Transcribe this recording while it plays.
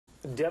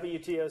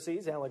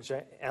WTOC's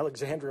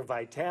Alexandra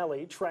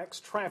Vitale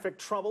tracks traffic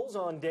troubles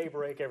on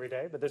Daybreak every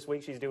day, but this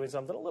week she's doing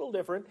something a little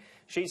different.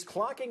 She's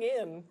clocking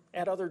in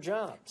at other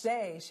jobs.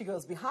 Today, she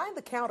goes behind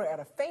the counter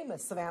at a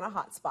famous Savannah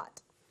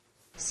hotspot.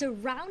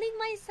 Surrounding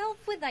myself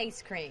with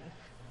ice cream,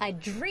 a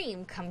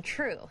dream come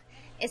true,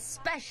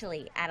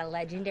 especially at a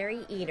legendary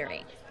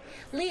eatery.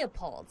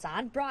 Leopold's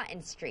on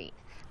Broughton Street,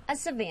 a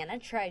Savannah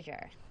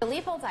treasure.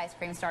 Leopold's Ice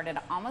Cream started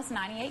almost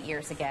 98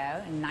 years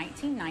ago in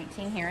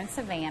 1919 here in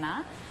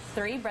Savannah.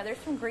 3 brothers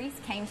from Greece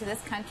came to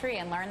this country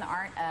and learned the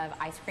art of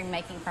ice cream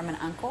making from an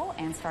uncle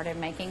and started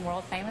making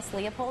world famous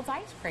Leopold's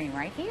Ice Cream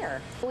right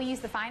here. We use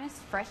the finest,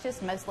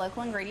 freshest, most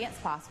local ingredients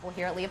possible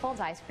here at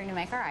Leopold's Ice Cream to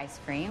make our ice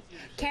cream.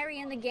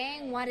 Carrie and the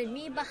gang wanted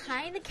me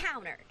behind the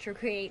counter to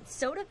create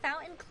soda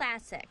fountain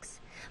classics.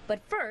 But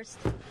first,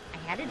 I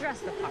had to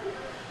dress the part.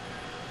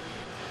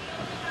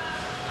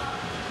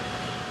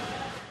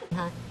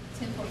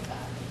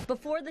 10:45.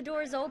 Before the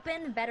doors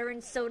opened,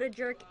 veteran soda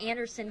jerk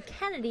Anderson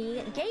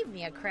Kennedy gave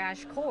me a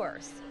crash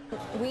course.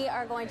 We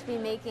are going to be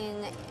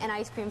making an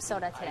ice cream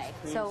soda today.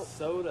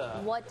 Soda.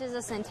 What does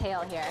this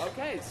entail here?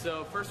 Okay,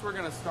 so first we're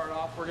going to start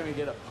off, we're going to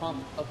get a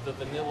pump of the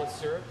vanilla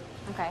syrup.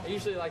 Okay. I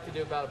usually like to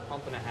do about a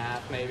pump and a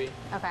half, maybe.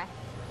 Okay.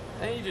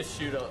 And you just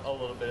shoot a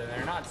little bit in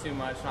there, not too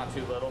much, not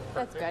too little.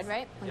 Perfect. That's good,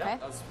 right? Okay. Yeah,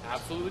 that's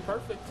absolutely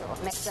perfect.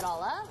 Mix it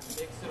all up.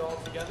 Mix it all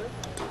together.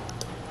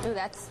 Ooh,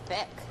 that's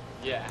thick.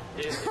 Yeah,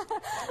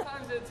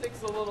 sometimes it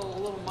takes a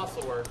little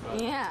muscle work.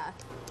 But. Yeah.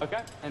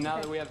 Okay, and now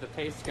that we have the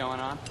paste going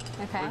on,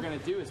 what we're going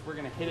to do is we're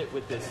going to hit it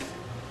with this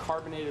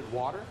carbonated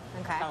water,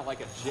 kind of like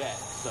a jet.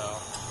 So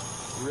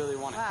you really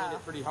want to hit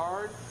it pretty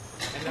hard.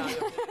 And now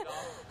you'll hit it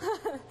off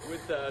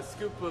with a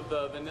scoop of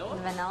the vanilla.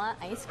 Vanilla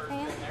ice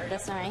cream.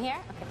 This one right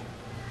here.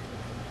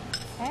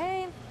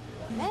 Okay.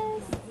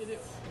 Hit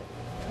it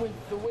with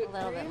the whipped a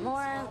little bit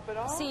more.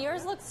 See,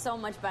 yours looks so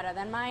much better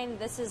than mine.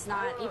 This is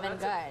not even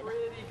good. A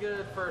pretty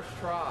good first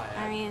try.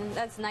 I mean,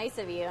 that's nice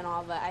of you and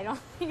all, but I don't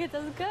think it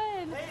does good.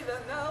 Hey,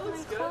 that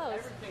looks good. Close.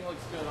 Everything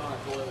looks good on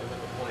its way with the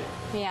plate.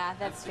 Yeah,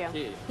 that's true.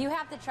 Key. You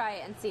have to try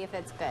it and see if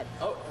it's good.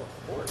 Oh,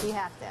 of course. You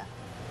have to.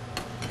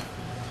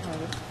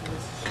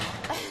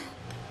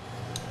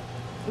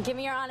 Give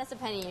me your honest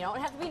opinion. You don't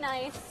have to be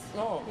nice.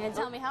 No. You're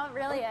gonna tell me how it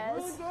really is.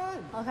 Really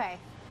good. Okay.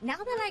 Now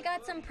that I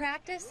got some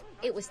practice,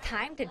 it was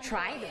time to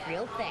try the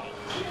real thing.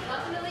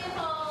 Welcome to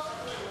Leopold.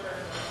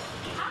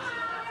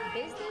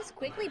 Business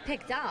quickly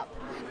picked up.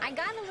 I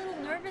got a little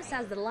nervous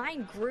as the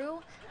line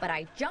grew, but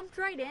I jumped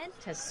right in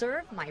to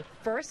serve my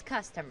first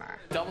customer.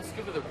 Double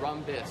scoop of the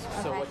rum bisque.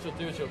 So what you'll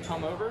do is you'll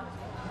come over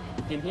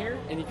in here,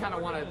 and you kind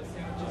of want to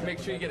make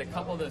sure you get a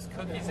couple of those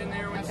cookies in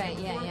there.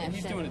 And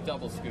he's doing a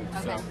double scoop.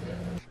 Okay. So.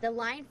 The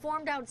line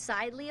formed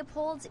outside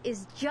Leopold's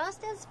is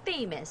just as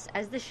famous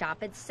as the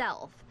shop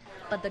itself.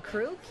 But the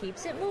crew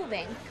keeps it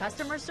moving.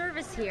 Customer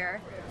service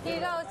here. Here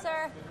you go,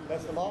 sir.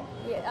 That's the law?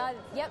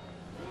 Yep.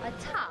 A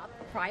top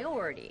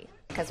priority.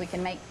 Because we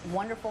can make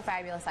wonderful,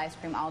 fabulous ice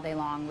cream all day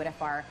long, but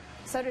if our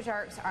soda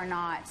jerks are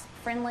not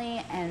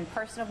friendly and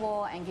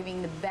personable and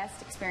giving the best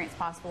experience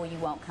possible, you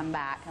won't come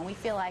back. And we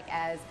feel like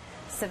as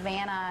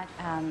Savannah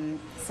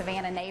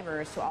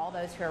neighbors to all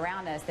those who are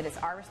around us, that it's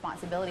our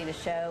responsibility to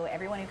show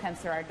everyone who comes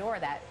through our door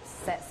that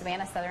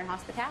Savannah Southern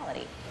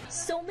hospitality.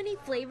 So many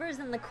flavors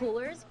in the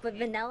coolers, but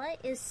vanilla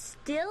is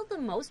still the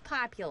most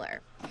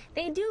popular.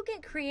 They do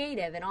get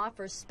creative and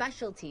offer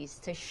specialties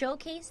to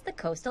showcase the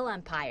coastal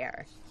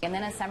empire. And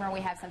then in summer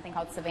we have something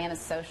called Savannah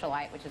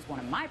Socialite, which is one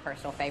of my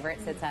personal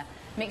favorites. It's a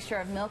mixture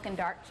of milk and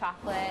dark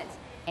chocolate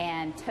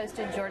and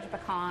toasted Georgia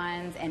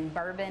pecans and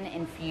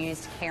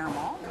bourbon-infused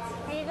caramel.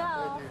 Here you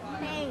go.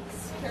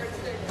 Thanks.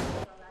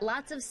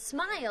 Lots of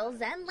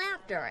smiles and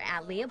laughter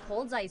at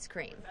Leopold's Ice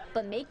Cream.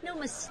 But make no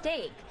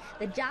mistake,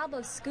 the job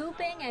of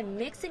scooping and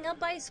mixing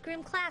up ice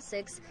cream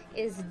classics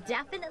is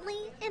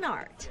definitely an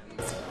art.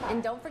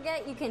 And don't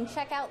forget, you can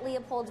check out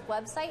Leopold's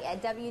website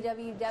at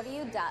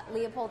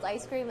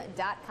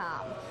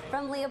www.leopoldsicecream.com.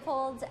 From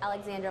Leopold's,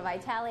 Alexandra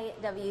Vitale,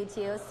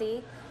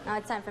 WTOC. Now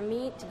it's time for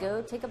me to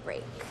go take a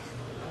break.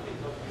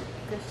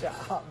 Good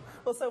job.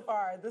 Well, so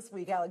far this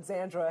week,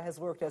 Alexandra has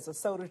worked as a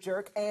soda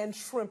jerk and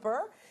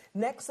shrimper.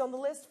 Next on the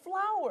list,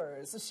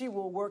 flowers. She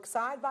will work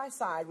side by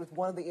side with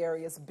one of the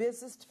area's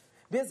busiest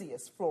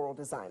floral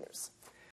designers.